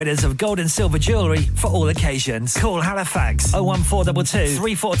Of gold and silver jewellery for all occasions. Call Halifax 01422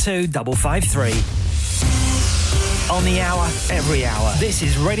 342 553. On the hour, every hour. This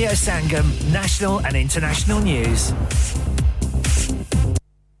is Radio Sangam, national and international news.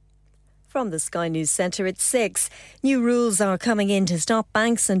 From the Sky News Centre at 6. New rules are coming in to stop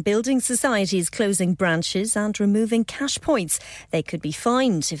banks and building societies closing branches and removing cash points. They could be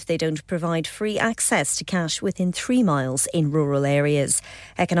fined if they don't provide free access to cash within 3 miles in rural areas.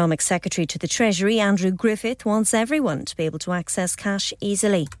 Economic Secretary to the Treasury, Andrew Griffith, wants everyone to be able to access cash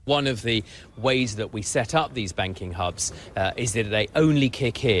easily. One of the ways that we set up these banking hubs is that they only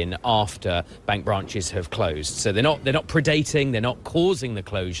kick in after bank branches have closed. So they're not predating, they're not causing the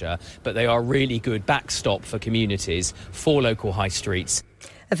closure, but they are a really good backstop for communities, for local high streets.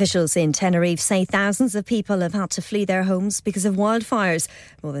 Officials in Tenerife say thousands of people have had to flee their homes because of wildfires.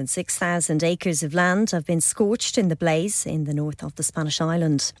 More than 6,000 acres of land have been scorched in the blaze in the north of the Spanish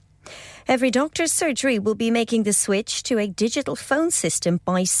island. Every doctor's surgery will be making the switch to a digital phone system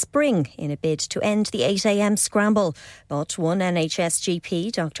by spring in a bid to end the 8 a.m. scramble. But one NHS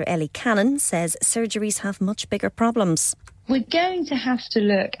GP, Dr Ellie Cannon, says surgeries have much bigger problems. We're going to have to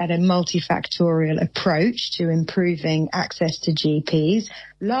look at a multifactorial approach to improving access to GPs,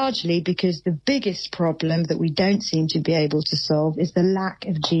 largely because the biggest problem that we don't seem to be able to solve is the lack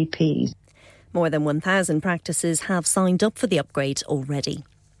of GPs. More than 1,000 practices have signed up for the upgrade already.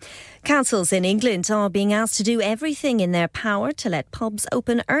 Councils in England are being asked to do everything in their power to let pubs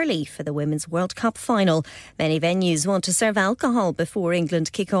open early for the Women's World Cup final. Many venues want to serve alcohol before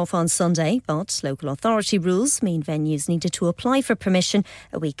England kick off on Sunday, but local authority rules mean venues needed to apply for permission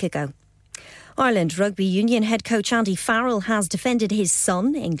a week ago. Ireland Rugby Union head coach Andy Farrell has defended his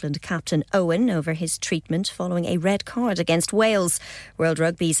son, England captain Owen, over his treatment following a red card against Wales. World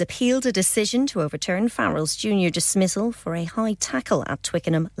Rugby's appealed a decision to overturn Farrell's junior dismissal for a high tackle at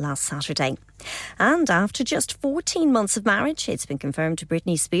Twickenham last Saturday. And after just 14 months of marriage, it's been confirmed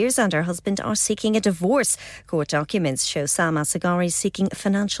Britney Spears and her husband are seeking a divorce. Court documents show Sam Asghari is seeking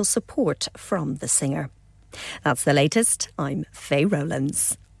financial support from the singer. That's the latest. I'm Faye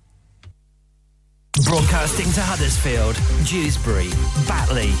Rowlands. Broadcasting to Huddersfield, Dewsbury,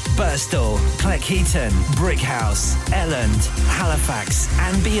 Batley, Birstall, Cleckheaton, Brickhouse, Elland, Halifax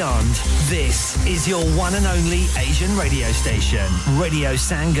and beyond. This is your one and only Asian radio station. Radio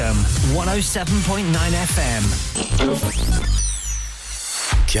Sangam, 107.9 FM.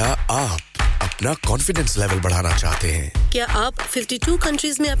 क्या आप अपना confidence level बढ़ाना चाहते हैं? क्या आप 52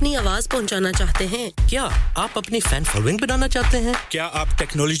 countries में अपनी आवाज पहुंचाना चाहते हैं? क्या आप अपनी फैन फॉलोइंग बनाना चाहते हैं? क्या आप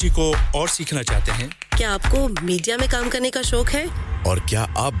टेक्नोलॉजी को और सीखना चाहते हैं? क्या आपको मीडिया में काम करने का शौक है? और क्या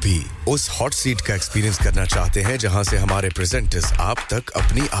आप भी उस हॉट सीट का एक्सपीरियंस करना चाहते हैं जहां से हमारे प्रेजेंटर्स आप तक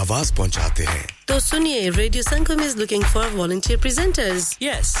अपनी आवाज पहुंचाते हैं? तो सुनिए, Radio Sangam is looking for volunteer presenters.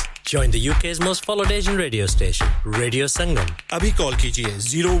 Yes, join the UK's most followed Asian radio station, Radio Sangam. अभी कॉल कीजिए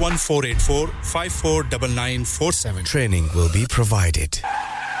 01484 549947. Training will be provided.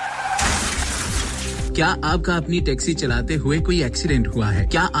 क्या आपका अपनी टैक्सी चलाते हुए कोई एक्सीडेंट हुआ है?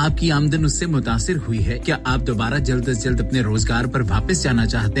 क्या आपकी आमदन उससे मुतासिर हुई है? क्या आप दोबारा जल्द से जल्द अपने रोजगार पर वापस जाना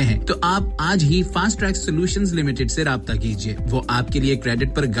चाहते हैं? तो आप आज ही फास्ट ट्रैक सॉल्यूशंस लिमिटेड से राब्ता कीजिए। वो आपके लिए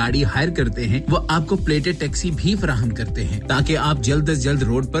क्रेडिट पर गाड़ी हायर करते हैं। वो आपको प्लेटेड टैक्सी भी फराहम करते हैं ताकि आप जल्द से जल्द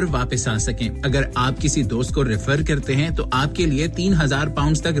रोड पर वापस आ सकें। अगर आप किसी दोस्त को रेफर करते हैं तो आपके लिए 3000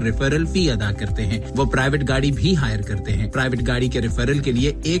 पाउंड तक रेफरल फी अदा करते हैं। वो प्राइवेट गाड़ी भी हायर करते हैं। प्राइवेट गाड़ी के रेफरल के लिए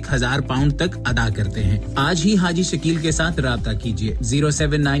 1000 पाउंड तक अदा करते हैं। आज ही हाजी शकील के साथ राब्ता कीजिए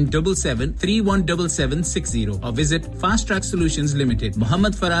 07977317760 और visit fast track solutions limited,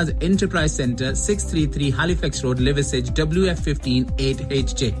 Mohammad Faraz enterprise centre, 633 Halifax road, Liversedge, WF15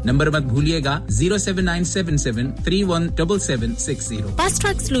 8HJ। Number मत भूलिएगा 07977317760. Fast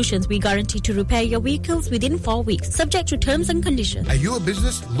Track Solutions, we guarantee to repair your vehicles within 4 weeks, subject to terms and conditions. Are you a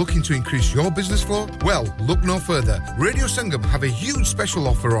business looking to increase your business flow? Well, look no further. Radio Sangam have a huge special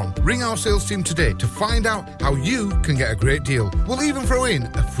offer on. Ring our sales team today to find out how you can get a great deal. We'll even throw in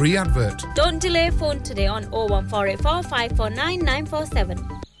a free advert. Don't delay, phone today on 01484 549 947.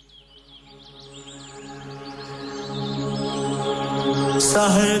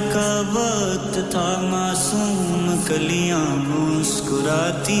 सहर का वक्त था, मासूम कलियां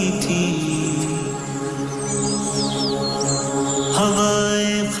मुस्कुराती थी,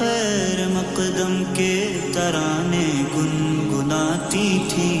 हवाए खैर मकदम के तराने गुनगुनाती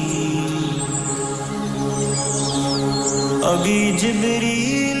थी। अभी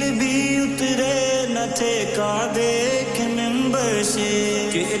जिब्रील भी उतरे न थे काबे के मिंबर से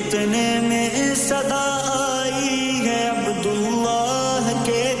कि इतने में सदा आई है अब्दुल्लाह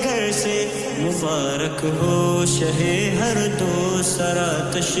के घर से, मुबारक हो شہے ہر دو سرا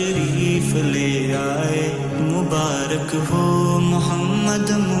تشریف لے آئے مبارک ہو محمد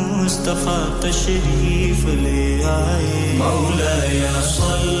مصطفیٰ تشریف لے آئے مولاي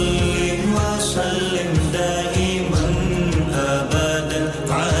صل وسلم دائما ابدا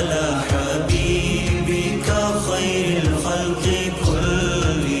على حبيبك خير الخلق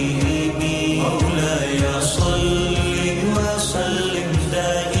كلهم مولاي صل وسلم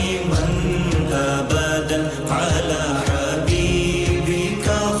دائما ابدا على حبيبك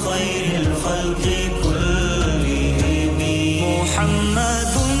خير الخلق كلهم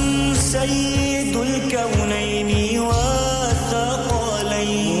محمد سيد الكونين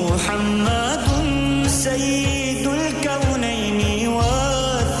والثقلين محمد سيد الكونين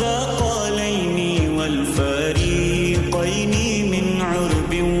والثقلين والفريقين من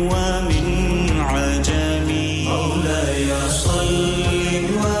عرب ومن عجم مولاي صل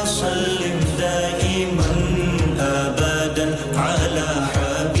وسلم دائما أبدا على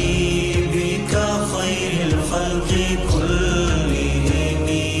حبيبك خير الخلق كلهم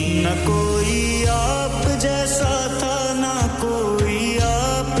نہ کوئی آپ جیسا تھا نہ کوئی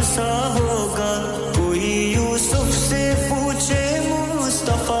آپ سا ہوگا کوئی یوسف سے پوچھے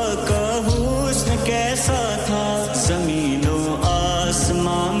مصطفیٰ کا حسن کیسا تھا زمین و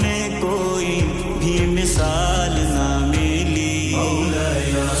آسمان میں کوئی بھی مثال نہ ملی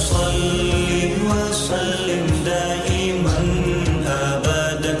مولاي صل وسلم دائما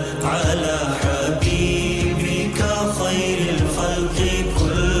ابدا على حبيبك خير الخلق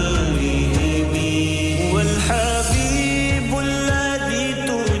كلهم والحبيب الذي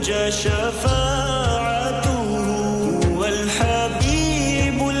ترجى شفاعته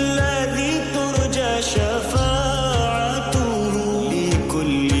والحبيب الذي ترجى شفاعته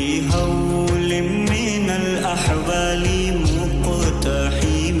لكل هول من الأحوال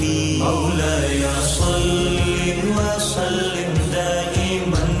مقتحم مولاي صل وسلم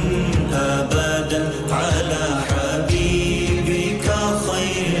دائما أبدا على حبيبك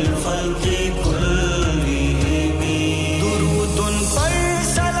خير الخلق كلهم درود پر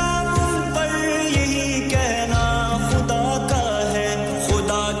سلام پر یہی کہنا خدا کا ہے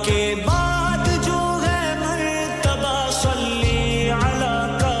خدا کے بعد جو ہے مرتبہ صلی علی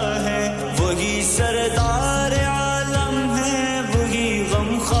کا ہے وہی سردار عالم ہے وہی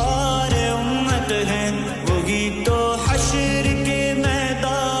غمخوار امت ہے وہی تو حشر کے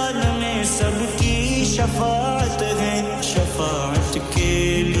میدان میں سب کی شفاعت ہے شفاعت کے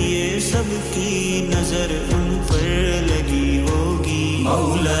لیے سب کی نظر ان پر لگی ہوگی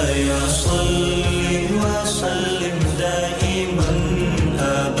مولاي صل وسلم دائما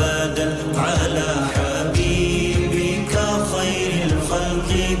ابدا على حبيبك خير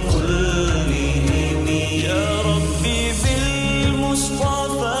الخلق كلهم يا ربي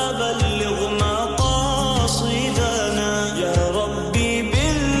بالمصطفى بلغ مقاصدنا يا ربي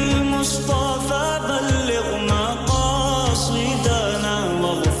بالمصطفى بلغ مقاصدنا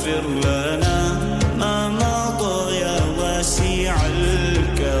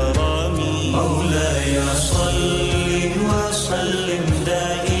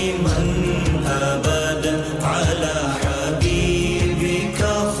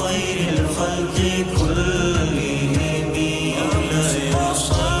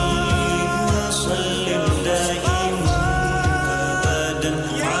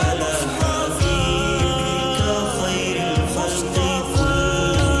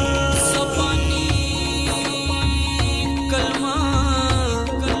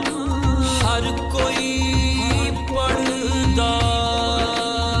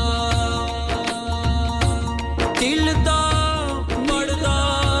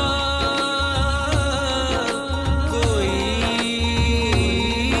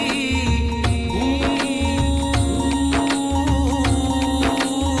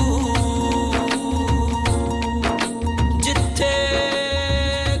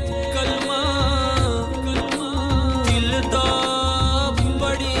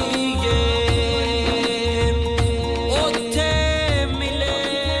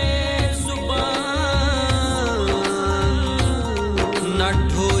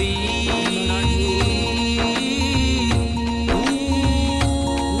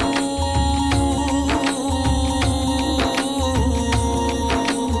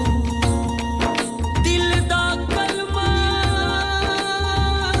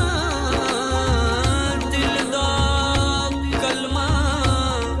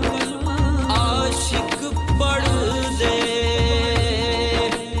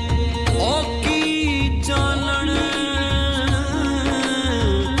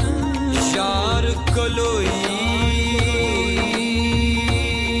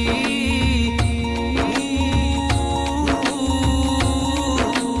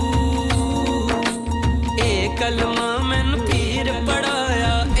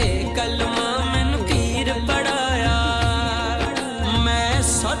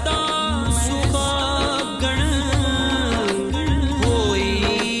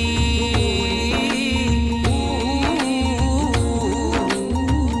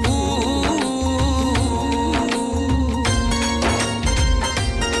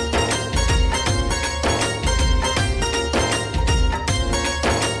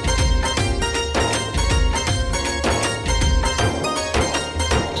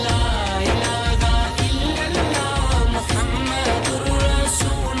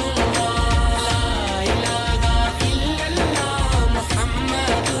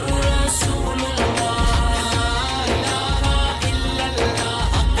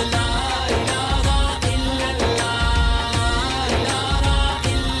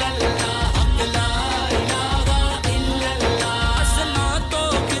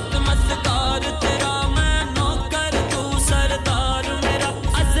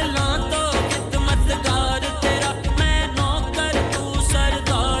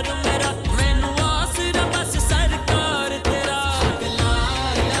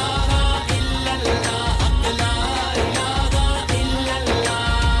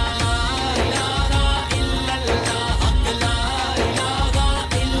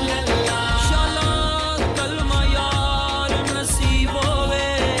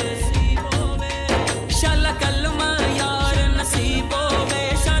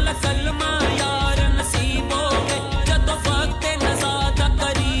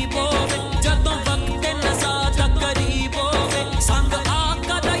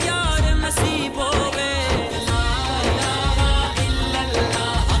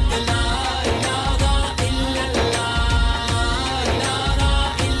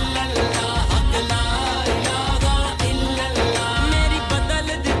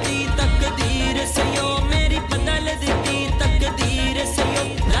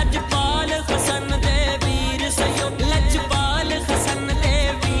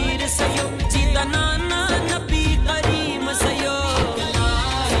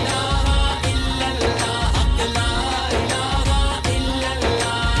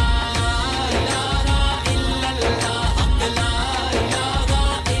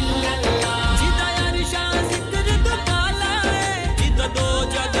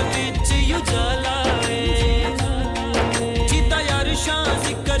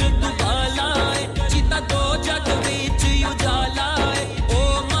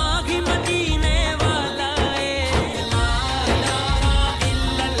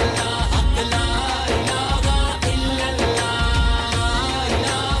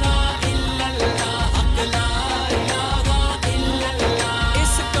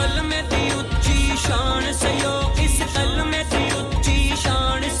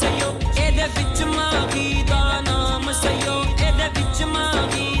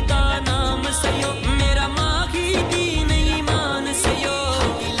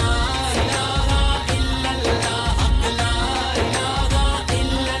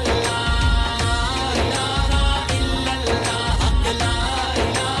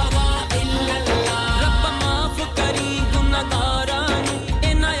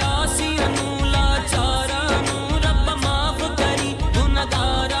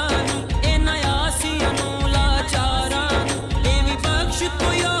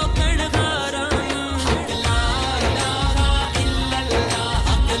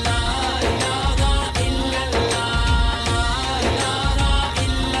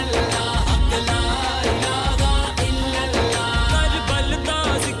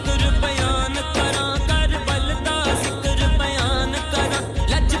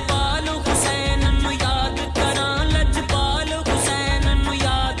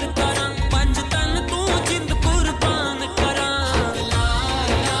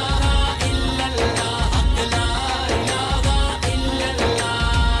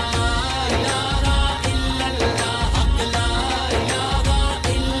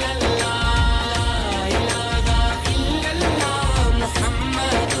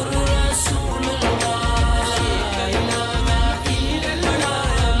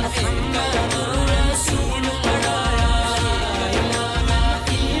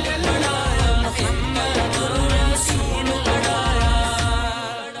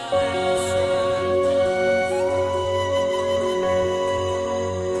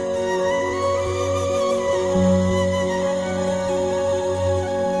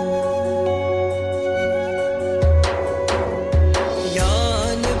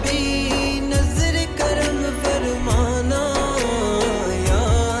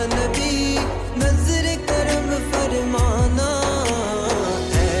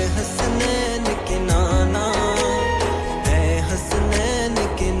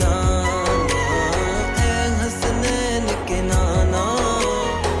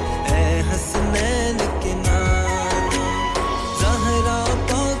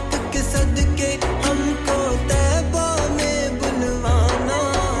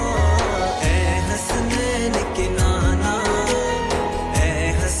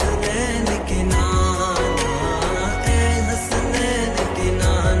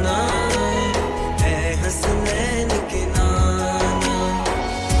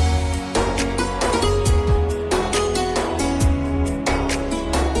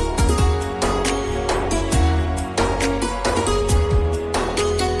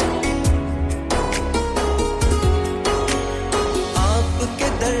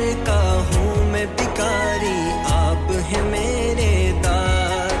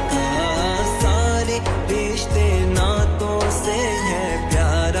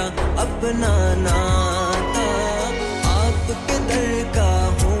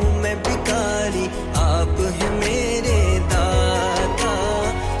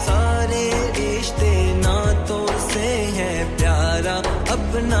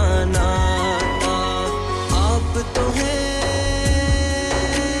अपना नाता आप तो हैं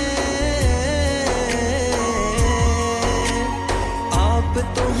आप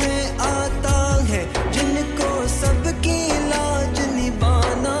तो हैं आता है जिनको सबकी लाज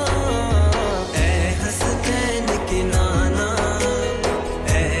निभाना ऐ हसनैन की नाना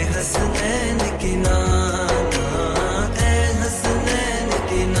ऐ हसनैन की नाना ऐ हसनैन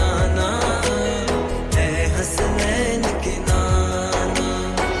की नाना ऐ हसनैन की नाना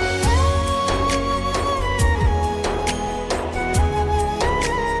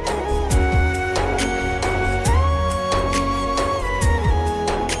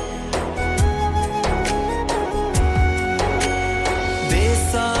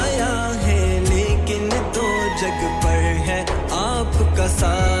बेसाया है लेकिन तो जग पर है आपका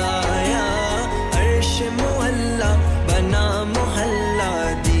साया अर्श मुहल्ला बना मोहल्ला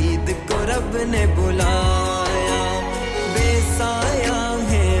दीद को रब ने बुलाया बेसाया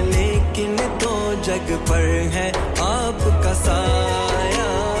है लेकिन तो जग पर है आपका साया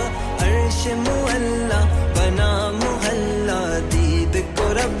अर्श मुहल्ला बना मोहल्ला दीद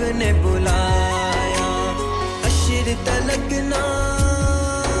को रब ने बुलाया अशर तलकना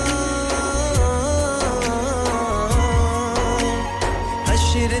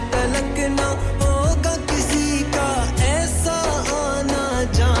अशर तलकना होगा किसी का ऐसा आना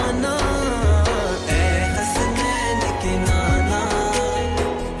जाना ऐ हसनैन की नाना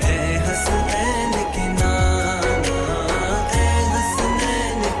ऐ हसनैन की नाना ऐ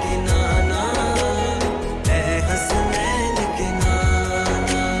हसनैन की नाना ऐ हसनैन की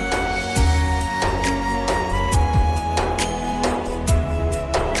नाना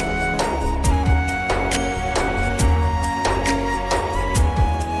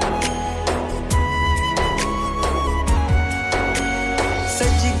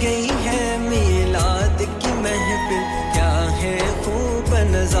सज गई है मीलाद की महफिल क्या है खूब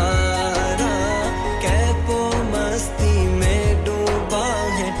नजारा कैफो मस्ती में डूबा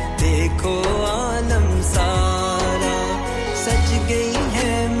है देखो आलम सारा सज गई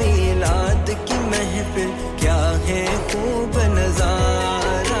है मीलाद की महफिल क्या है खूब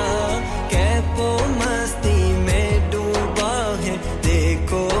नजारा कैफो मस्ती में डूबा है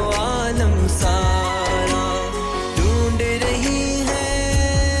देखो आलम सारा ढूंढ रही है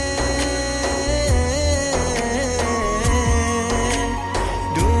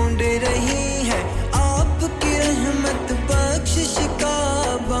ढूंढ रही है आपकी रहमत बख्शिश का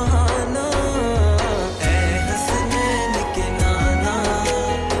बहाना ऐ हसनैन के नाना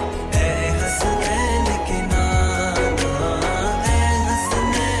ऐ हसनैन के नाना ऐ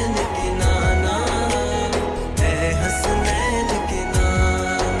हसनैन के नाना ऐ हसनैन के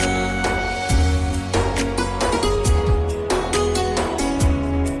नाना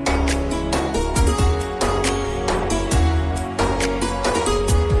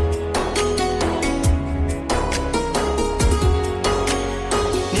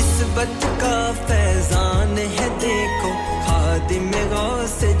निस्बत का फैजान है देखो खादिम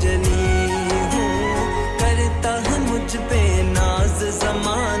गौस जली हूँ करता है मुझ पे नाज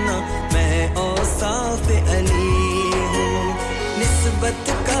जमाना मैं औसाफ अली हूँ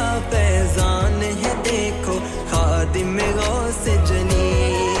निस्बत का फैजान है देखो खादिम गौस जली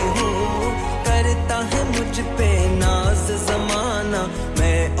हूँ करता है मुझ पे नाज जमाना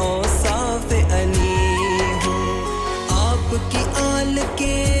मैं औसाफ अली हूँ आपकी आल के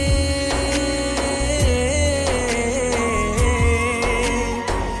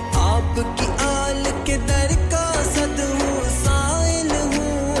आपकी आल के दर का सद हूँ साइल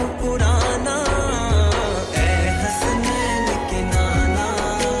हूँ पुराना ऐ हसनैन के नाना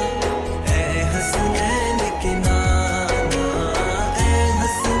ऐ हसनैन के नाना ऐ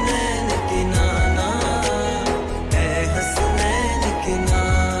हसनैन के नाना ऐ हसनैन के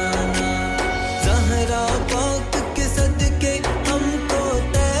नाना ज़हरा पाक के सदके हमको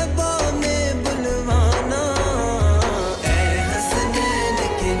तैबा में बुलवाना ऐ हसनैन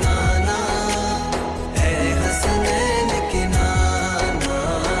के नाना ऐ हसनैन के नाना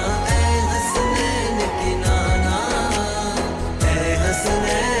ऐ हसनैन के नाना ऐ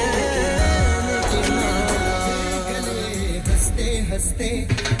हसनैन के नाना हंसते हंसते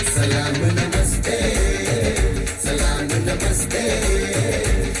सलाम नमस्ते सलाम नमस्ते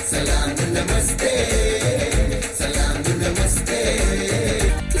सलाम नमस्ते सलाम नमस्ते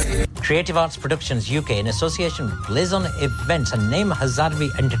Creative Arts Productions UK in association with Blazon Events and Naeem Hazarvi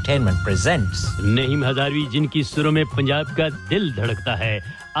Entertainment presents Naeem Hazarvi जिनकी सुरों में पंजाब का दिल धड़कता है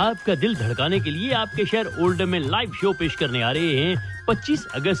आपका दिल धड़काने के लिए आपके शहर ओल्डम में लाइव शो पेश करने आ रहे हैं 25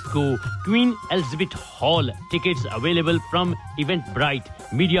 अगस्त को Queen Elizabeth Hall tickets available from Eventbrite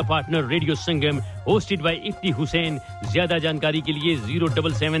media partner radio Sangam hosted by Ifti Hussain ज्यादा जानकारी के लिए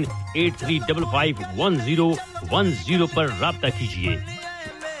 07783551010 पर राब्ता कीजिए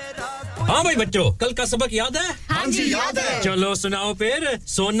हां भाई बच्चों कल का सबक याद है हां जी याद है चलो सुनाओ फिर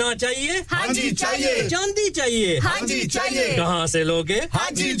सोना चाहिए हां जी चाहिए चांदी चाहिए हां जी चाहिए कहां से लोगे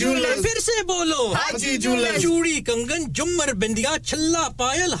हाजी जूलर्स फिर से बोलो हाजी जूलर्स चूड़ी कंगन झुमर बिंदिया छल्ला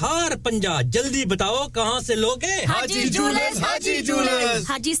पायल हार पंजा जल्दी बताओ कहां से लोगे हाजी जूलर्स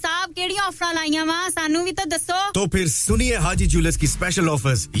हाजी साहब केड़ी ऑफर लाईया वा सानू भी तो दसो तो फिर सुनिए हाजी जूलर्स की स्पेशल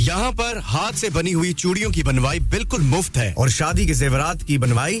ऑफर्स यहां पर हाथ से बनी हुई चूड़ियों की बनवाई बिल्कुल मुफ्त है और शादी के जेवरात की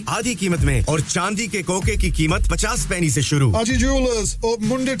बनवाई आधी कीमत में और चांदी के कोके की कीमत 50 पैसे से शुरू Haji Jewellers open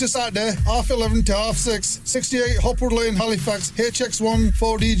Monday to Saturday 11:30 to 6:30 68 Hopwood Lane Halifax HX1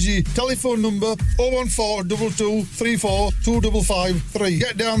 4DG telephone number 01422342553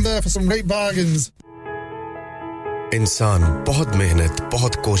 get down there for some great bargains इंसान बहुत मेहनत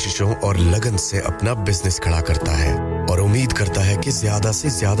बहुत कोशिशों और लगन से अपना बिजनेस खड़ा करता है और उम्मीद करता है कि ज्यादा से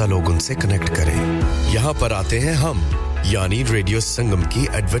ज्यादा लोग उनसे कनेक्ट करें यहां पर आते हैं हम यानी रेडियो संगम की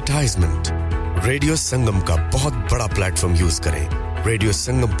एडवर्टाइजमेंट रेडियो संगम का बहुत बड़ा प्लेटफॉर्म यूज करें रेडियो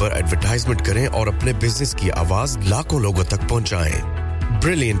संगम पर एडवर्टाइजमेंट करें और अपने बिजनेस की आवाज लाखों लोगों तक पहुंचाएं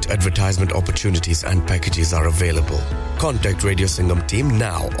Brilliant advertisement opportunities and packages are available. Contact Radio Singham team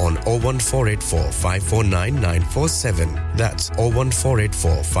now on 01484 549 947. That's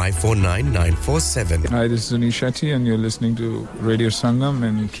 01484 549 947. Hi, this is Sunil Shetty and you're listening to Radio Sangam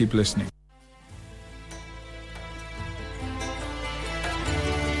and keep listening.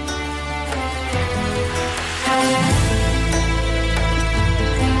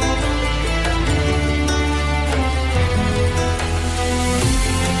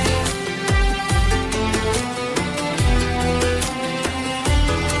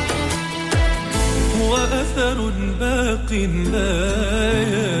 لا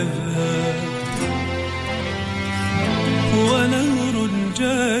يذهب ونهر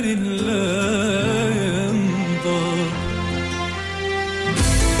جار لا ينضب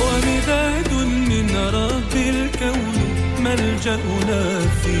ومداد من رب الكون ملجأنا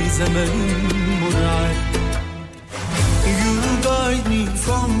في زمن مرعب You guide me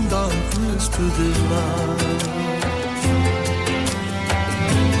from darkness to the light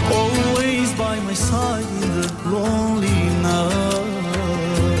Always by my side in the lonely nights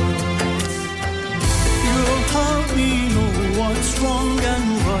You'll help me know what's wrong and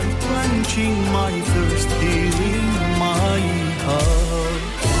right quenching my thirst healing my heart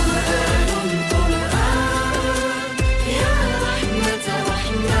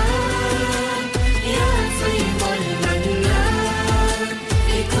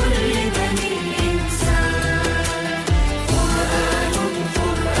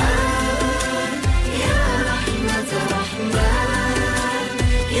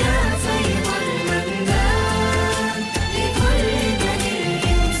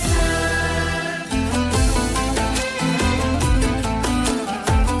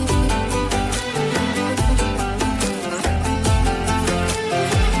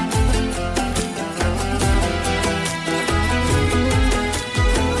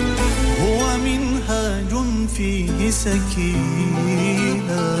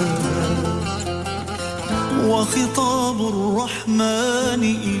سكينة وخطاب الرحمن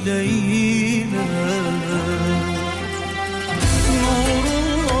إلينا نور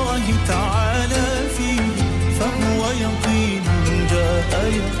الله تعالى فيه فهو يقين جاء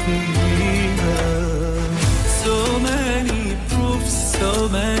يقينا So many proofs, so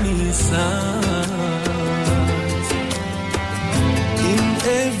many signs in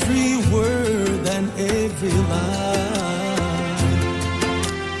every word and every line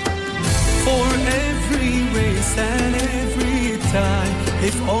For every race and every time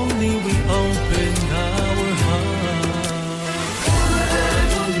If only we open our hearts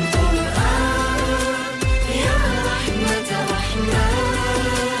قرآن قرآن يا رحمة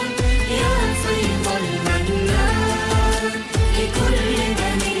رحمن يا فيض المنان لكل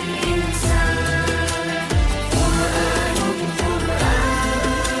بني الإنسان قرآن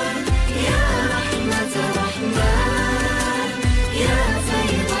قرآن يا رحمة رحمن يا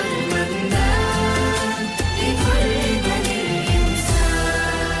فيض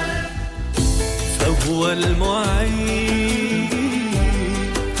هو المعين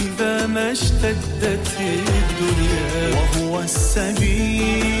إذا ما اشتدت الدنيا وهو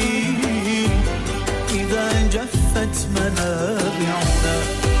السبيل إذا جفت منابعنا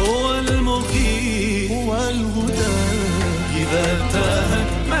هو المقيم هو الهدى إذا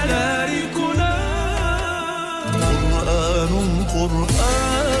تاهت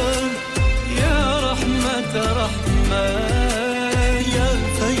قرآن يا رحمة رحمن يا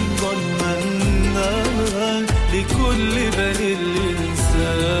فيض المنان لكل بني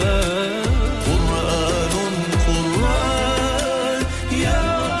الإنسان قرآن قرآن يا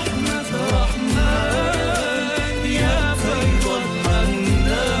رحمة رحمن يا فيض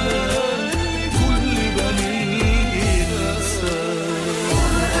المنان لكل بني الإنسان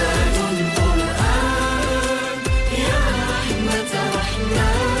قرآن قرآن يا رحمة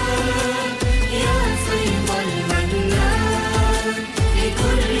رحمن يا فيض المنان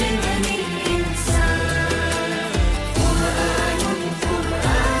لكل بني الإنسان قرآن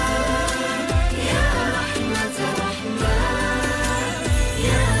قرآن يا رحمة رحمن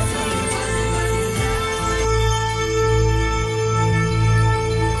يا فيض المنان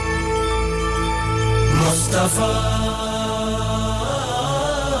مصطفى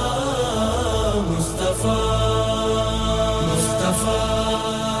مصطفى مصطفى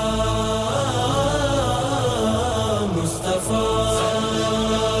مصطفى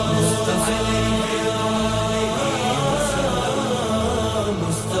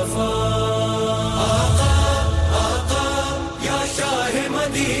مصطفى آقا آقا يا شاه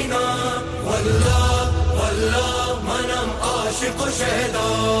مدینہ والله والله منم عاشق و شیدا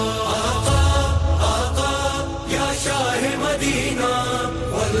آقا آقا یا شاه مدینہ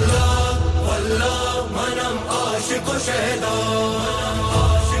والله والله منم عاشق و شیدا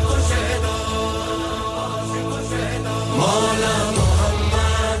عاشق و شیدا عاشق و شیدا مولا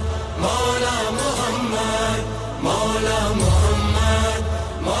محمد مولا محمد مولا محمد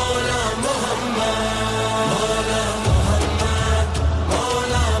مولا محمد مولا محمد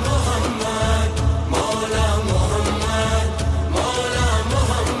مولا محمد مولا محمد مولا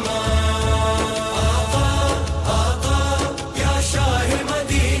محمد آقا آقا یا شاه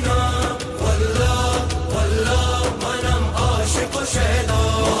مدینہ والله والله منم عاشق و شیدا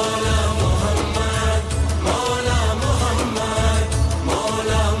مولا محمد مولا محمد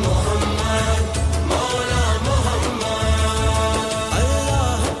مولا محمد مولا محمد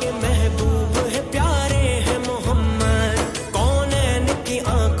اللہ کے محبوب ہے پیارے ہیں محمد کونین کی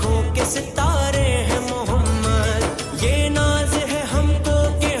آنکھوں کے ستارے ہیں محمد یہ ناز ہے ہم کو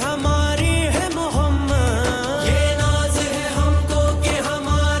کہ ہمارے ہے محمد یہ ناز ہے ہم کو کہ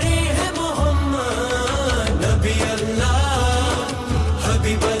ہمارے ہے محمد نبی اللہ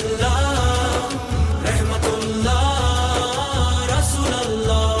حبیب اللہ رحمت اللہ رسول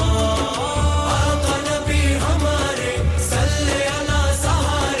اللہ آقا نبی ہمارے صلی اللہ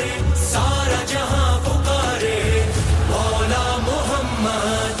سہارے سارا جہاں پکارے مولا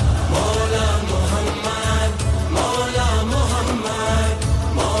محمد مولا محمد مولا محمد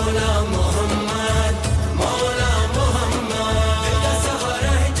مولا محمد مولا محمد دل کا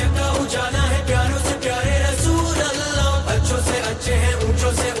سہارا ہے جگہ اجالا ہے پیاروں سے پیارے رسول اللہ اچھوں سے اچھے ہیں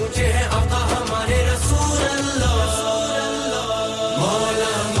اونچوں سے اونچے ہیں آقا ہمارے رسول اللہ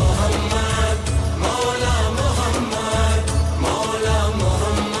مولا محمد مولا محمد مولا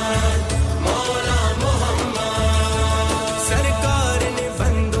محمد مولا محمد سرکار نے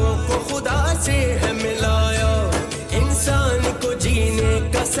بندوں کو خدا سے ہے ملایا انسان کو جینے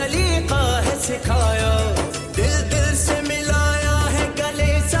کا سلیقہ ہے سکھایا دل دل سے ملایا ہے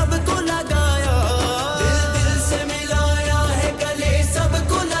گلے سب کو لگایا دل دل سے ملایا ہے گلے سب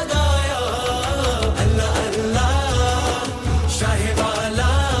کو لگایا اللہ اللہ شاہ والا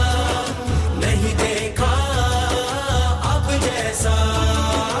نہیں دیکھا اب جیسا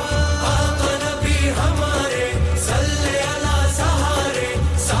آقا نبی ہمارے صلی اللہ سہارے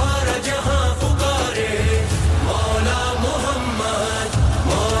سارا جہاں پکارے مولا محمد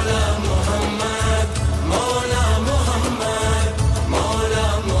مولا محمد مولا محمد مولا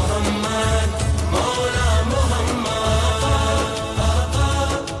محمد مولا محمد آقا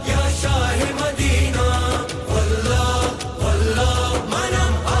یا شاہ مدینہ والله والله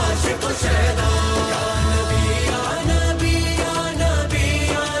منم عاشق و شیدا یا نبی یا نبی یا نبی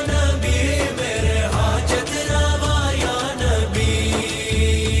یا نبی میرے حاجت روا یا نبی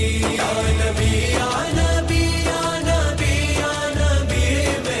یا نبی یا نبی یا نبی یا نبی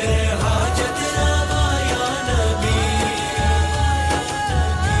میرے حاجت روا یا نبی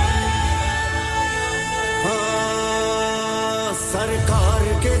سرکار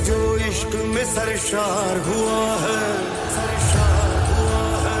کے جو عشق میں سرشار ہوا ہے سرشار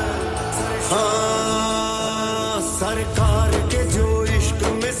ہوا ہے سرکار کے جو عشق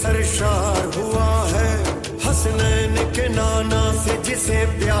میں سرشار ہوا ہے حسنین کے نانا سے جسے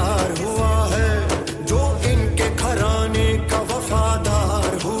پیار ہوا ہے جو ان کے گھرانے کا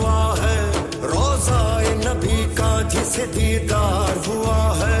وفادار ہوا ہے روضہ نبی کا جسے دیدار ہوا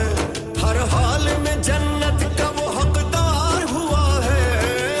ہے ہر حال میں جنت کا وہ حقدار ہوا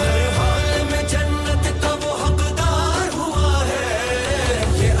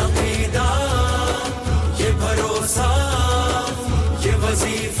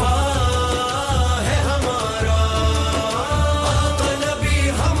वजीफा है हमारा आका नबी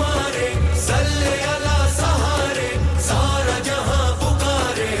हमारे सल्ले अला सहारे सारा जहां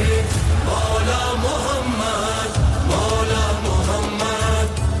पुकारे मौला मोहम्मद मौला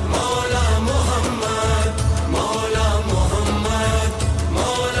मोहम्मद मौला मोहम्मद मौला मोहम्मद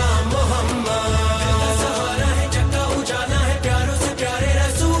मौला मोहम्मद सहारा है जगह उजाला है प्यारों से प्यारे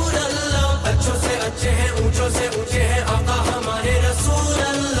रसूल अल्लाह अच्छों से अच्छे हैं ऊंचों से ऊंचे हैं आका हमारे रसूल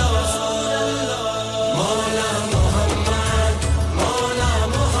अल्लाह मौला मोहम्मद मौला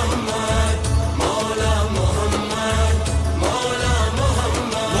मोहम्मद मौला मोहम्मद मौला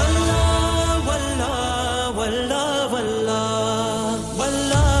मोहम्मद वल्लाह वल्लाह वल्लाह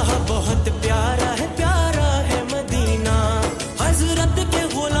वल्लाह बहुत प्यारा है मदीना हजरत के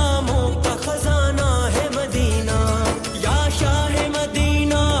गुलामों का खजाना है मदीना या शाह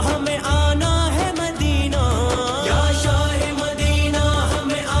मदीना हमें आना है मदीना या शाह मदीना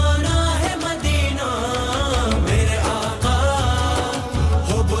हमें आना है मदीना मेरे आका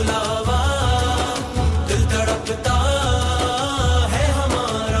हो बुलावा दिल तड़पता है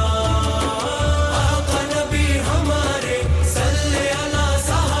हमारा आका नबी हमारे सल्ले अला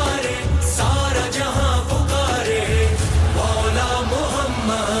सहारे सारा जहां पुकारे मौला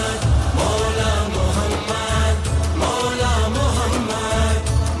मोहम्मद मौला मोहम्मद मौला मोहम्मद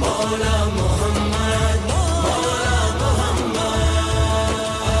मौला मोहम्मद मौला मोहम्मद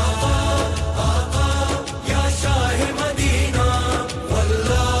आका या शाह मदीना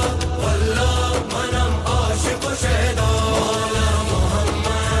वल्लाह वल्लाह मनम आशिक शहदा मौला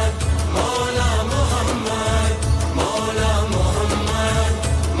मोहम्मद मौला मोहम्मद मौला मोहम्मद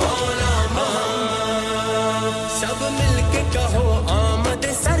मौला मोहम्मद सब मिलके कहो आमद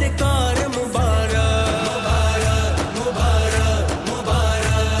सरकार मुबारक मुबारक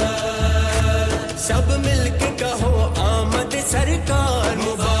मुबारक सब मिलके कहो आमद सरकार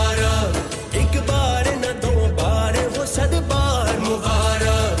मुबारक एक बार न दो बार हो सद बार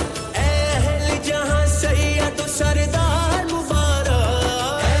मुबारक अहल जहां सैयद सरदार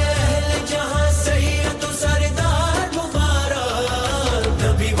मुबारक अहल जहां सैयद सरदार मुबारक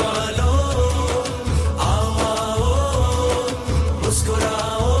नबी वालों आओ आओ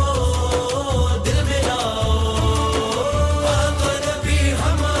मुस्कुराओ दिल मिलाओ आका नबी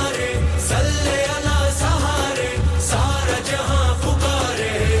हमारे सल्ले अला सहारे सारा जहां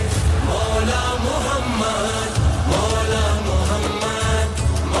पुकारे मौला मोहम्मद मौला मोहम्मद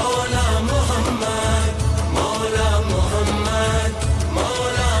मौला मोहम्मद मौला मोहम्मद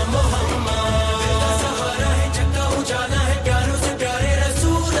मौला मोहम्मद सहारा है जगह उजाला है प्यारों से प्यारे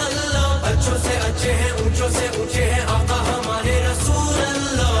रसूल अल्लाह अच्छों से अच्छे हैं ऊंचों से ऊंचे हैं आका हमारे रसूल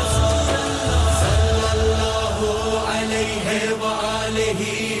अल्लाह सल्लल्लाहु अलैहि व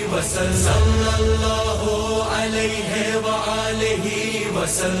आलिहि वसल्लम सल्लल्लाहु अलैहि व आलिहि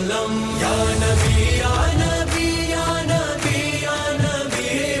वसल्लम या नबी या नबी या नबी या नबी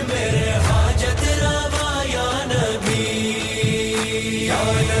मेरे हाजत रवा या नबी या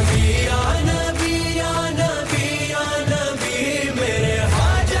नबी या नबी या नबी या नबी मेरे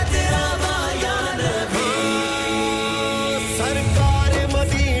हाजत रवा या नबी सरकार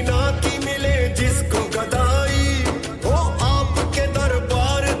मदीना की मिले जिसको गदाई वो आपके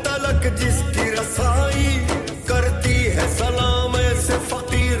दरबार तलक जिसकी रसाई करती है सलाम ऐसे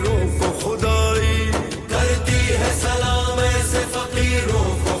फकीरों को खुदाई करती है सलाम ऐसे फकीरों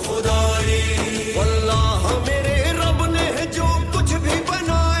को खुदाई वल्लाह मेरे रब ने है जो कुछ भी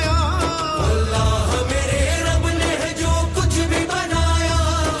बनाया वल्लाह मेरे रब ने है जो कुछ भी बनाया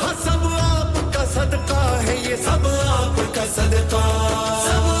हाँ सब आपका सदका है ये सब आपका सदका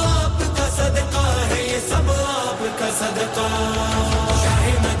सब आपका सदका है ये सब आपका सदका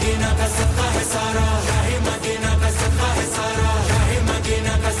शाही मदीना का सदका है सारा शाही मदीना का सदका है सारा शाही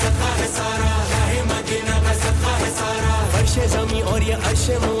मदीना का सदका है सारा शाही मदीना का सदका है सारा फर्शे ज़मीं और ये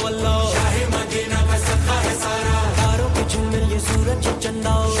अर्शे मुअल्ला शाही मदीना का सदका है सारा तारों के झिलमिल ये सूरज ये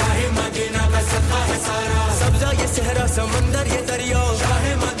चंदा शाही मदीना का सदका है सारा सब्जा ये सहरा समंदर ये दरिया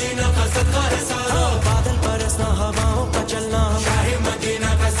शाही मदीना का सदका है सारा बादल बरसना हवाओं का चलना शाही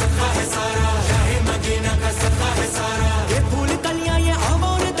मदीना का सदका है सारा शाही मदीना का सदका है सारा ये फूल कलियां ये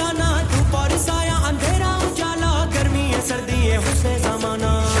आवार दाना धूप और साया अंधेरा उजाला गर्मी है सर्दी है हुस्न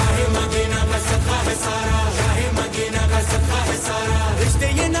ज़माना शाही मदीना का सदका है सारा शाही मदीना का सदका है सारा रिश्ते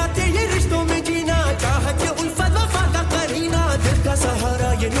ये नाते ये रिश्तों में जीना चाहत ये उल्फत वफा का करीना दिल का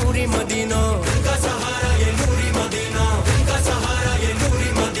सहारा ये नूरी मदीना दिल का सहारा ये नूरी मदीना दिल का सहारा ये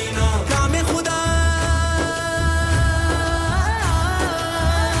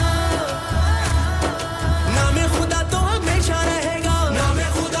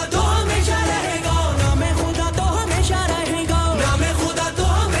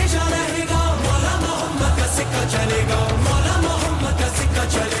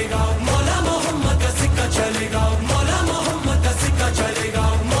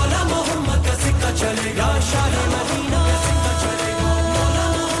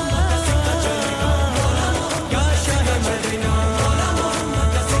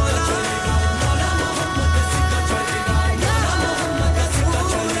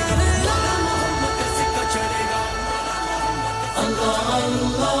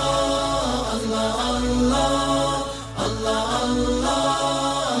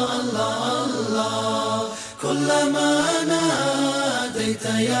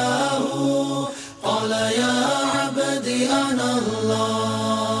ياهو قال يا عبدي أنا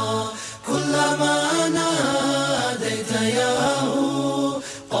الله كلما ناديت ياهو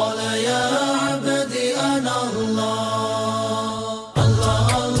قال يا عبدي أنا الله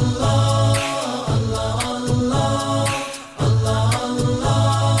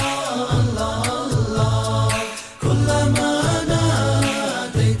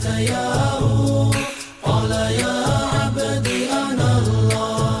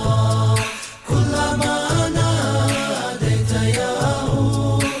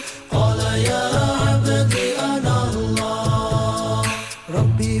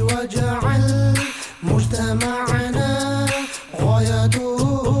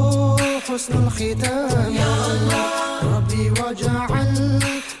حسن الختام يا الله ربي واجعل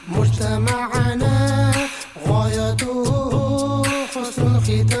مجتمعنا غايته حسن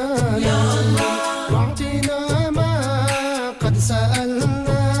الختام يا الله واعطنا ما قد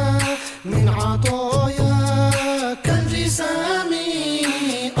سألنا من عطاياك الجسام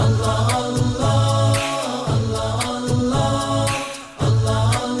الله الله الله الله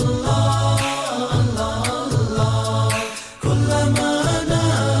الله الله الله الله كلما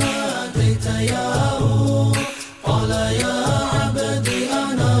ياهو قال يا عبدي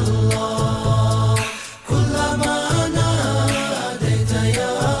أنا الله كلما ناديت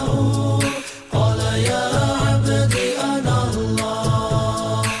ياهو قال يا عبدي أنا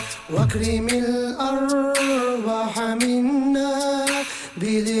الله واكرم الأرواح منا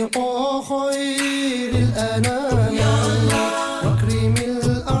بلقاء خير الأنام يا الله واكرم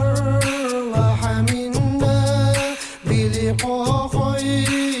الأرواح منا بلقاء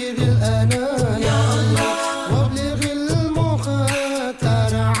خير الأنام يا الله وابلغ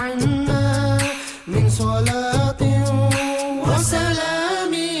المختار عنا من صلاة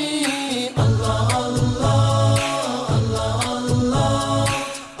وسلام الله الله الله الله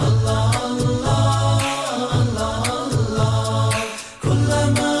الله الله الله الله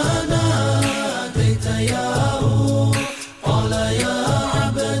كلما ناديت ياهو قال يا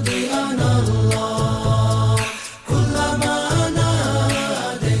عبدي أنا الله كلما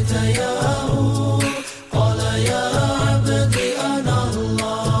ناديت ياهو قال يا عبدي أنا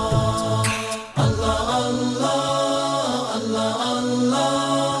الله الله الله الله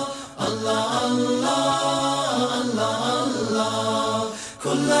الله الله الله الله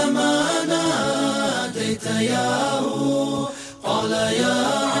كلما ناديت ياهو قال يا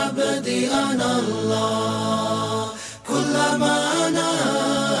عبدي أنا الله كلما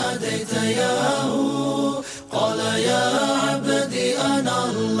ناديت ياهو قال يا عبدي أنا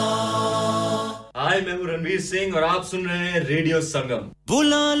الله हाय मैं हूं रणवीर सिंह और आप सुन रहे हैं रेडियो संगम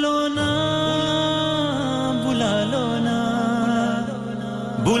बुला लो ना बुला लो ना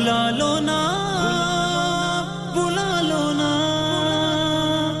बुला लो ना बुला लो ना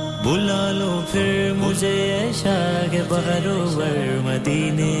बुला लो फिर मुझे शाग बहरोवर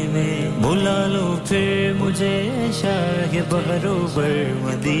मदीने में बुला लो फिर मुझे शाग बहरोवर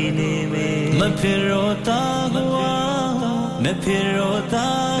मदीने में मैं फिर रोता हुआ मैं फिर रोता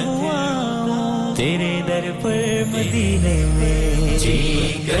हुआ तेरे दर पर मदीने में जी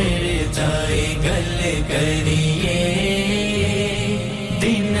कर जाए गल करिए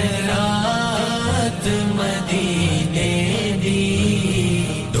दिन रात मदीने दी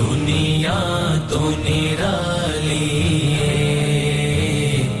दुनिया तो निराली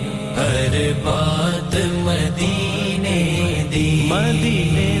हर बात मदीने दी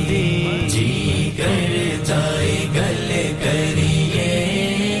जी कर जाए गल करिए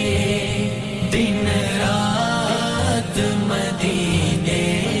दिन रात मदीने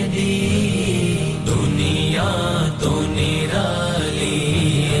दी दुनिया तो निराली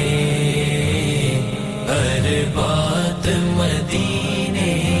हर बात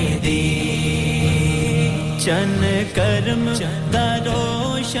मदीने दी चन कर्म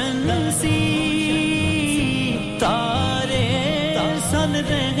दरोशन सी तारे सन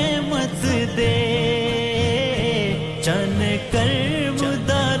रहमत दे चन कर्म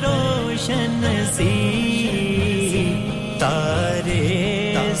दरोशन सी तारे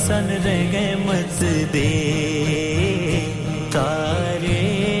सन रहमत दे तारे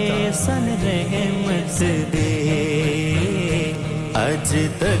सन रहमत दे आज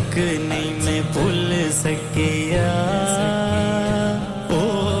तक नहीं मैं भूल सकिया ओ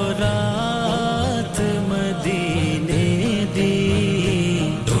रात मदीने दी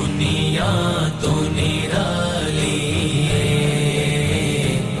दुनिया तो निराली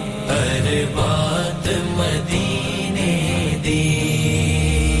हर बात मदीने दी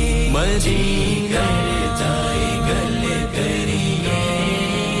मजी कर जाए गल करिए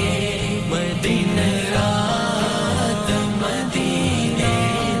मदीने रात मदीने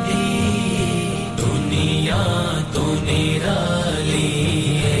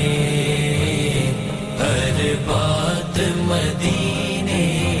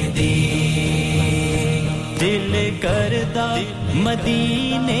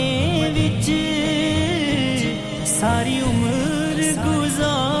मदीने विच सारी उम्र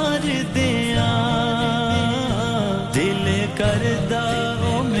गुजार दिया दिल करदा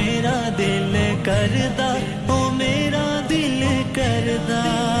ओ मेरा दिल करदा ओ मेरा दिल करदा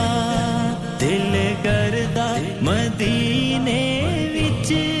दिल करदा मदीने विच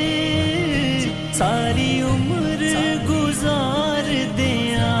सारी उम्र गुजार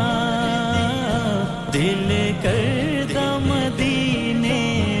दिया दिल करदा मदीने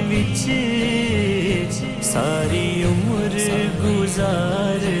विच सारी उम्र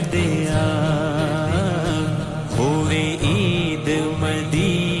गुजार दिया होवे ईद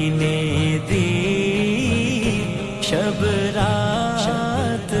मदीने दी शब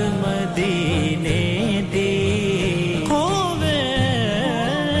रात मदीने दी होवे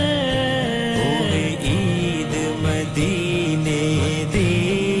ईद मदीने दी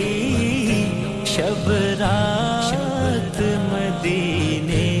शब रात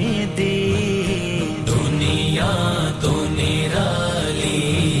मदीने दी दुनिया तो निराली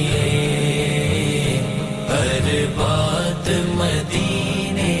है हर बात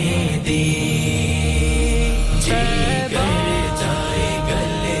मदीने दी जी कर जाए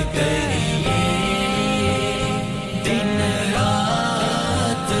गल करिए दिन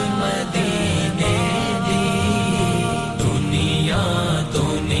रात मदीने दी दुनिया तो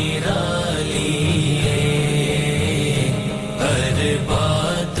निराली है हर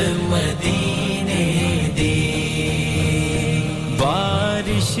बात मदीने दी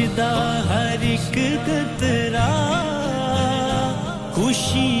बारिश दा हर एक कतरा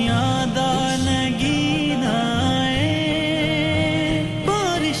खुशियां दा नगीना है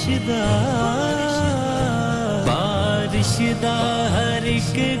बारिश दा हर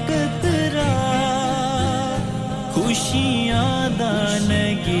एक कतरा खुशियां दा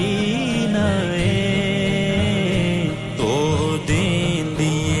नगीना है ओ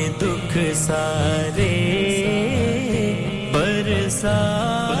देंदी दुख सारे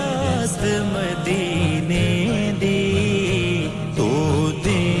बरसात मदीने दी ओ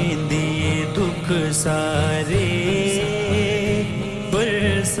देंदी दुख सारे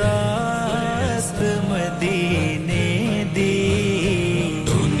बरसात मदीने दी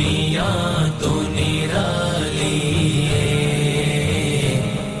दुनिया तो निराली है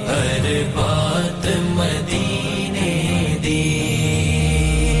हर बात मदीने दी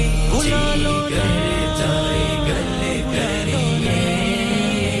बुला लो जाए गल करिए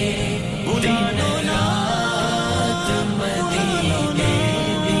दिन रात मदीने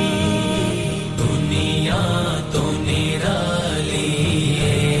दी दुनिया तो निराली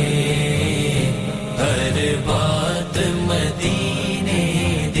है हर बात मदीने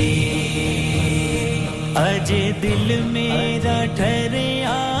दी अजे दिल मेरा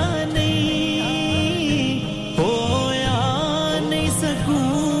ठहरिया नहीं होया नहीं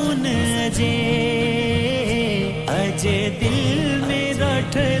सकून अजे दिल मेरा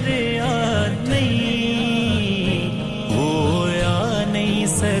ठहरिया नहीं होया नहीं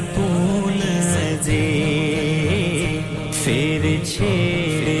सकून अजे फिर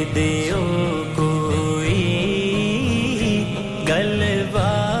छेड़ दियो कोई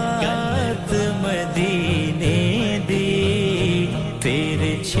गलबात मदीने दी फिर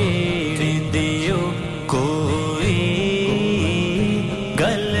छेड़ दियो कोई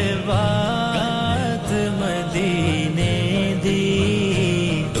गलबात मदीने दी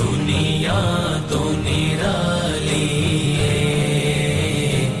दुनिया तो निराली है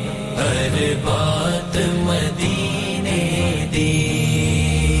हर बात मदीने दी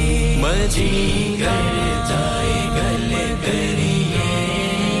मजी कर जाए गल करिए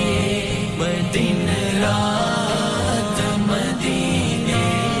दिन रात मदीने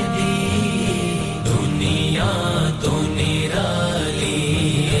दी दुनिया तो निराली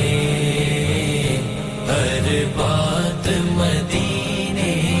है हर बात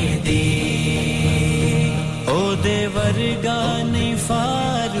मदीने दी ओ दे वर्गा नहीं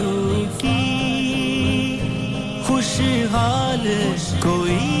फारूकी खुशहाल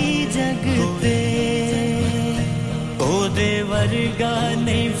कोई जगते ओ दे वर्गा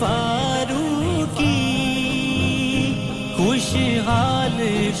नहीं फारूकी खुशहाल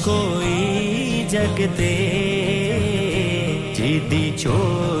कोई जगते जिदी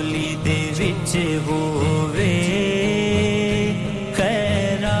चोली दे विच होवे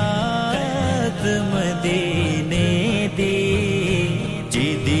खैरात मदीने दी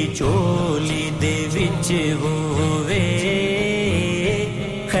जिदी चोली दे विच होवे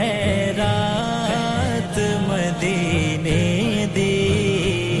खैरात मदीने दी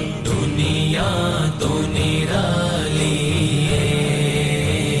दुनिया तो निराली है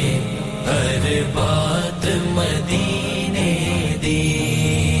हर बात मदीने दी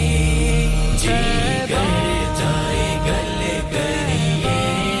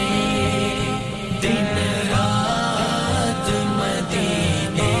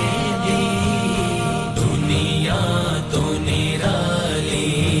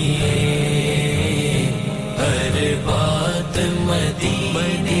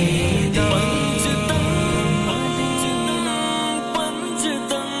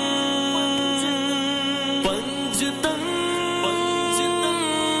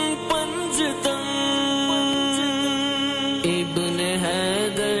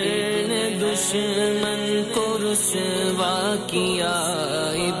दुश्मन को रुसवा किया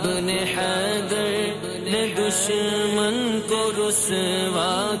इब्न हैदर ने दुश्मन को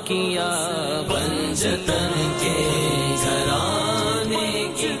रुसवा किया पंजतन के घराने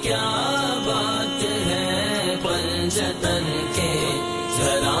की क्या बात है पंजतन के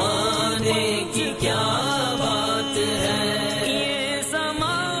घराने की क्या बात है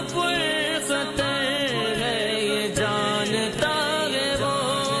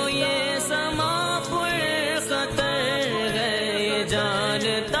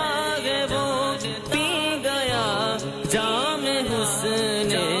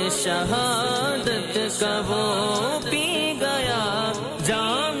शहादत का वो पी गया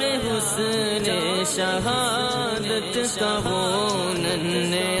जाम हुस्न शहादत का वो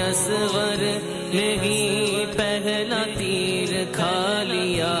नन्हे असगर ने ही पहला तीर खा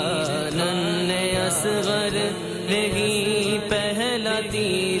लिया नन्हे असगर ने ही पहला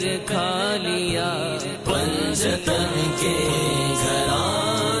तीर खा लिया पंजतन के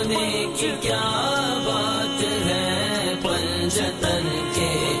घराने की क्या बात है पंजतन के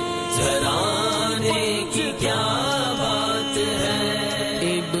घराने की क्या बात है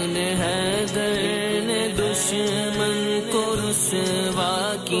इब्न हैदर ने दुश्मन को रुसवा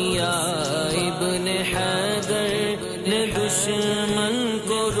किया इब्न हैदर ने दुश्मन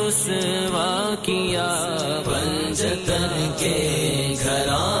को रुसवा किया पंजतन के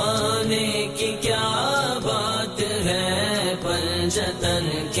घराने की क्या बात है पंजतन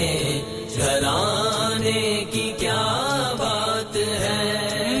के घराने की क्या बात है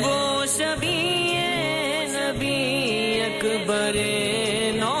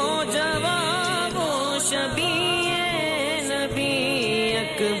बरे नौजवान वो शबीए नबी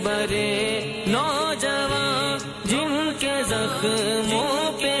अकबरे नौजवान जिनके जख्मों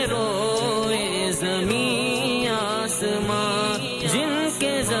पे रोए ज़मीं आसमां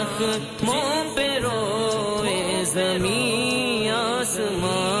जिनके जख्मों पे रोए ज़मीं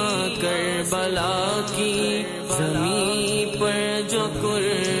आसमां करबला की ज़मीं पर जो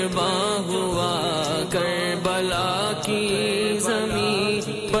कुर्बान हुआ करबला की ज़मीं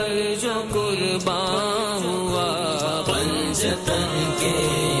पर जो कुर्बान हुआ पंजतन के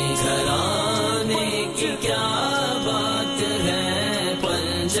घराने की क्या बात है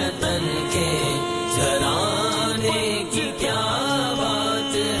पंजतन के घराने की क्या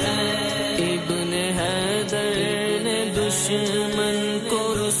बात है इब्न हैदर ने दुश्मन को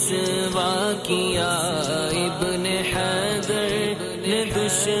रुसवा किया इब्न हैदर ने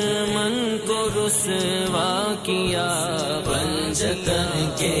दुश्मन को रुसवा किया पंजतन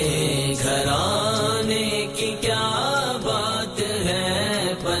के घराने की क्या बात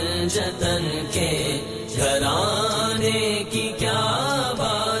है पंजतन के घराने की क्या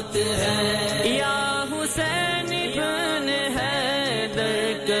बात है या हुसैन इब्न हैदर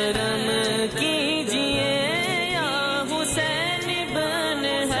करम कीजिए या हुसैन इब्न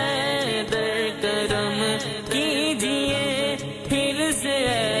हैदर करम कीजिए फिर से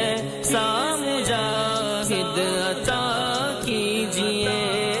ऐसा मुजाहिद अता कीजिए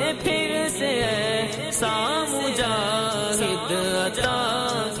फिर से ऐसा मुजाहिद अता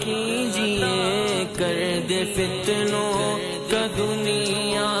कीजिए कर दे फितनों का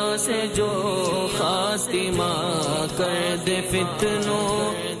दुनिया से जो खातिमा कर दे फितनों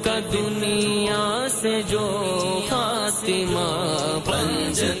का दुनिया से जो खातिमा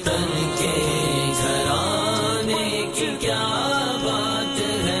पंजतन के घराने की क्या बात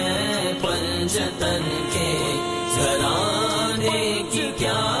है पंजतन के घराने की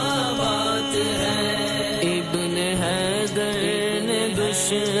क्या बात है इब्न हैदर ने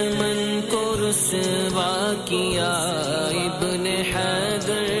दुश्मन को रुसवा किया इब्न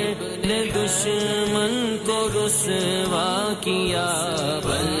हैदर ने दुश्मन को रुसवा किया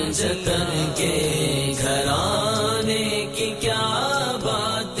पंजतन के घराने की क्या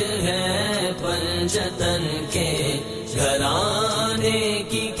बात है पंजतन के घराने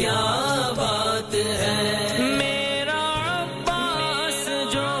की क्या बात है मेरा अब्बास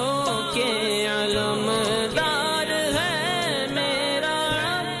जो के अलमदार है मेरा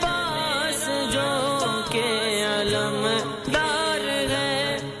अब्बास जो के अलमदार है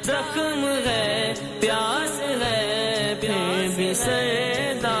जख्म है प्यास है फिर भी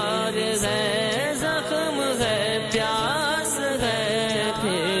सरदार है जख्म है प्यास है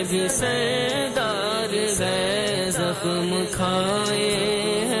फिर भी सरदार है जख्म खाए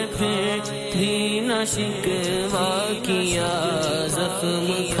है फिर भी न शिकवा किया जख्म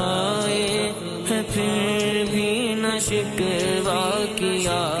खाए है फिर भी न शिकवा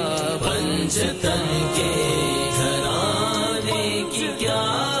किया पंजतन के घराने की क्या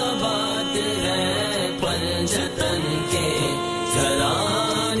बात है पंजतन के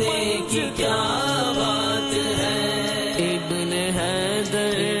घराने की क्या बात है इब्न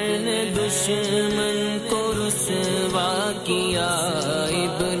हैदर ने दुश्मन को रुसवा किया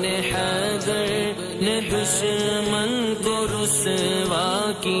इब्न हैदर ने दुश्मन को रुसवा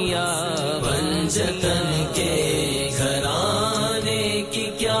किया पंजतन के घराने की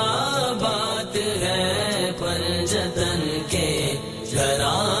क्या बात है पंजतन के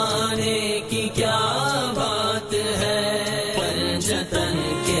घराने की क्या बात है पंजतन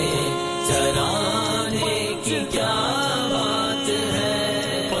के घराने की क्या बात है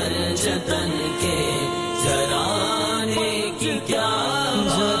पंजतन के घराने की क्या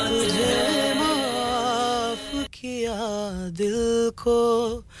बात है माफ किया दिल को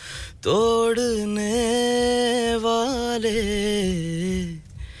तोड़ने वाले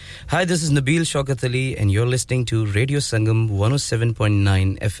Hi, this is Nabil Shaukat Ali and you're listening to Radio Sangam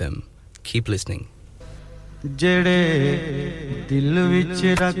 107.9 FM. Keep listening. ਜਿਹੜੇ ਦਿਲ ਵਿੱਚ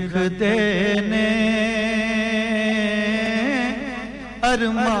ਰੱਖਦੇ ਨੇ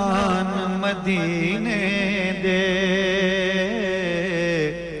ਅਰਮਾਨ ਮਦੀਨੇ ਦੇ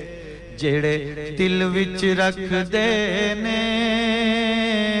ਜਿਹੜੇ ਦਿਲ ਵਿੱਚ ਰੱਖਦੇ ਨੇ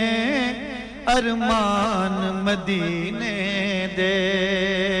ਅਰਮਾਨ ਮਦੀਨੇ ਦੇ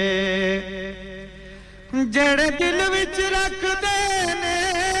ਜਿਹੜੇ ਦਿਲ ਵਿੱਚ ਰੱਖਦੇ ਨੇ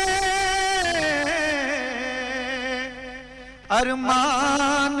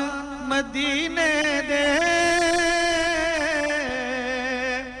अरमान मदीने दे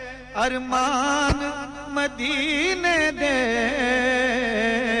अरमान मदीने दे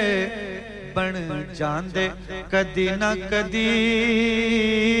बन जांदे कदी ना कदी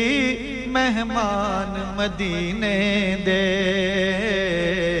मेहमान मदीने दे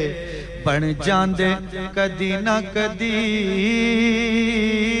बन जांदे कदी ना कदी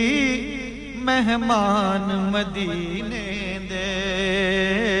मेहमान मदीने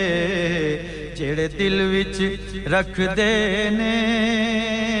ਜਿਹੜੇ ਦਿਲ ਵਿੱਚ ਰੱਖਦੇ ਨੇ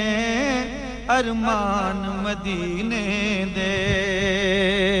ਅਰਮਾਨ ਮਦੀਨੇ ਦੇ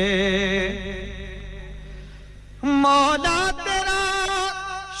ਮੌਲਾ ਤੇਰਾ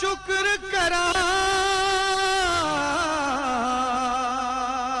ਸ਼ੁਕਰ ਕਰਾਂ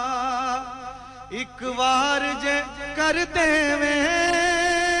ਇੱਕ ਵਾਰ ਜੇ ਕਰ ਦੇਵੇਂ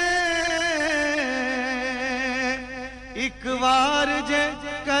ਇੱਕ ਵਾਰ ਜੇ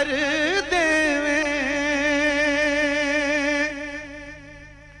कर देवे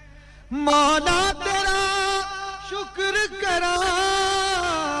मौला तेरा शुक्र करा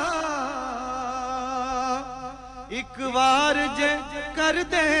एक बार जे कर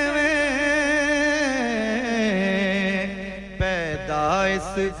देवे पैदा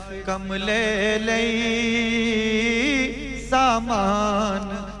इस कमले लई सामान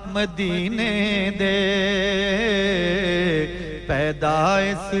मदीने दे पैदा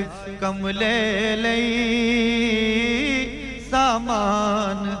इस कमले लई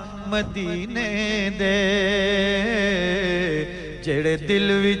सामान मदीने दे ਜਿਹੜੇ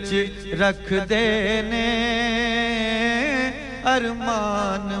ਦਿਲ ਵਿੱਚ ਰੱਖਦੇ ਨੇ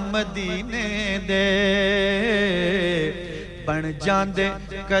ਅਰਮਾਨ ਮਦੀਨੇ ਦੇ ਬਣ ਜਾਂਦੇ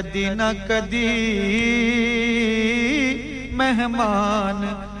ਕਦੀ ਨਾ ਕਦੀ ਮਹਿਮਾਨ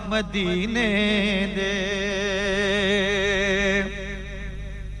ਮਦੀਨੇ ਦੇ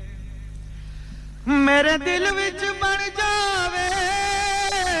मेरे दिल विच बन जावे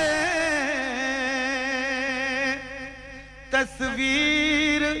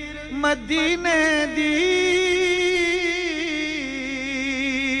तस्वीर मदीने दी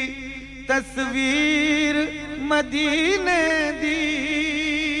तस्वीर मदीने दी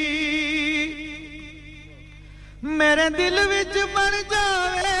मेरे दिल विच बन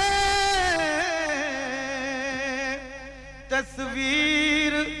जावे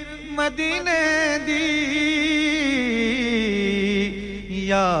तस्वीर मदीने दी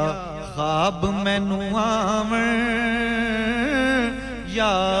या ख्वाब मैनू आवन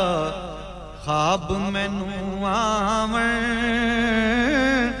या ख्वाब मैनू आवन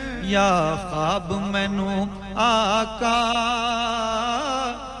या ख्वाब मैनू आका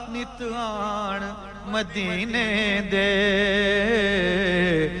नित आण मदीने दे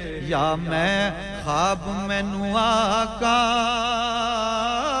या मैं ख्वाब मैनू आका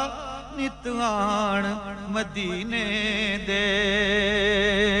नितान मदीने दे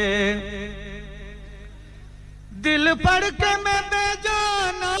दिल पढ़ के मैं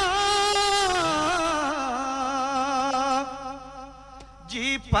बेजाना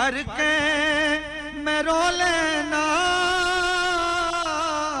जी भर के मैं रो लेना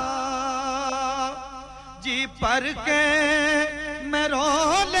जी भर के मैं रो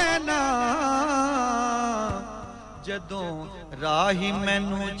लेना जदों ਰਾਹੀ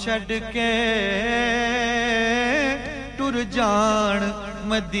ਮੈਨੂੰ ਛੱਡ ਕੇ ਟੁਰ ਜਾਣ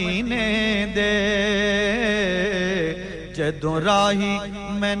ਮਦੀਨੇ ਦੇ ਜਦੋਂ ਰਾਹੀ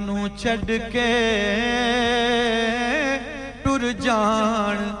ਮੈਨੂੰ ਛੱਡ ਕੇ ਟੁਰ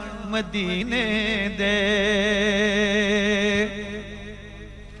ਜਾਣ ਮਦੀਨੇ ਦੇ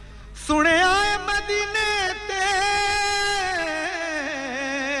ਸੁਣਿਆ ਏ ਮਦੀਨੇ ਤੇ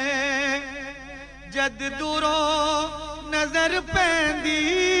ਜਦ ਦੂਰੋਂ ਨਜ਼ਰ ਪੈਂਦੀ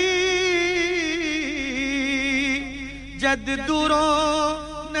ਜਦ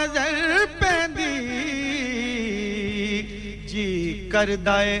ਦੂਰੋਂ ਨਜ਼ਰ ਪੈਂਦੀ ਜੀ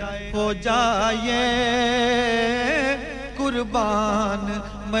ਕਰਦਾ ਏ ਹੋ ਜਾਏ ਕੁਰਬਾਨ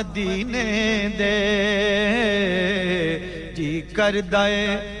ਮਦੀਨੇ ਦੇ ਜੀ ਕਰਦਾ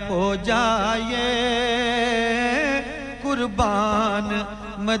ਏ ਹੋ ਜਾਏ ਕੁਰਬਾਨ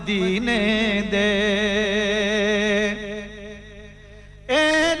ਮਦੀਨੇ ਦੇ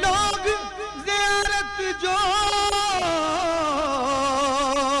ਇਹ ਲੋਗ ਜ਼ਿਆਰਤ ਜੋ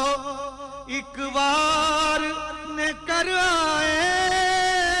ਇੱਕ ਵਾਰ ਨੇ ਕਰ ਆਏ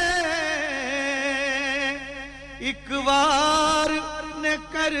ਇੱਕ ਵਾਰ ਨੇ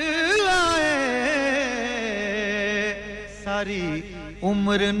ਕਰ ਆਏ ਸਾਰੀ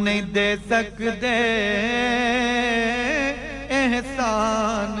ਉਮਰ ਨਹੀਂ ਦੇ ਸਕਦੇ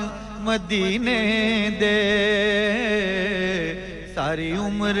ehsan madine de sari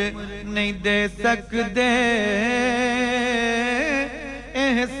umr nahi de sakde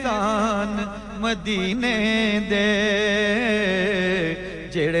ehsan madine de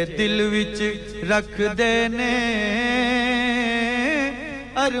jehde dil vich rakhde ne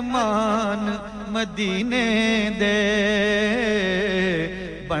arman madine de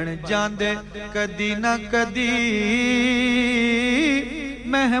बन जांदे कदी ना कदी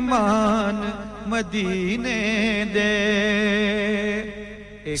मेहमान मदीने दे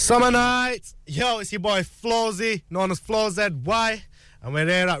Summer nights, yo, it's your boy Flawzy, known as Flaw ZY, and we're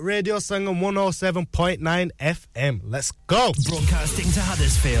here at Radio Sangam 107.9 FM. Let's go! Broadcasting to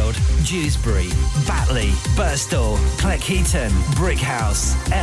Huddersfield, Dewsbury, Batley, Birstall, Cleckheaton, Brickhouse,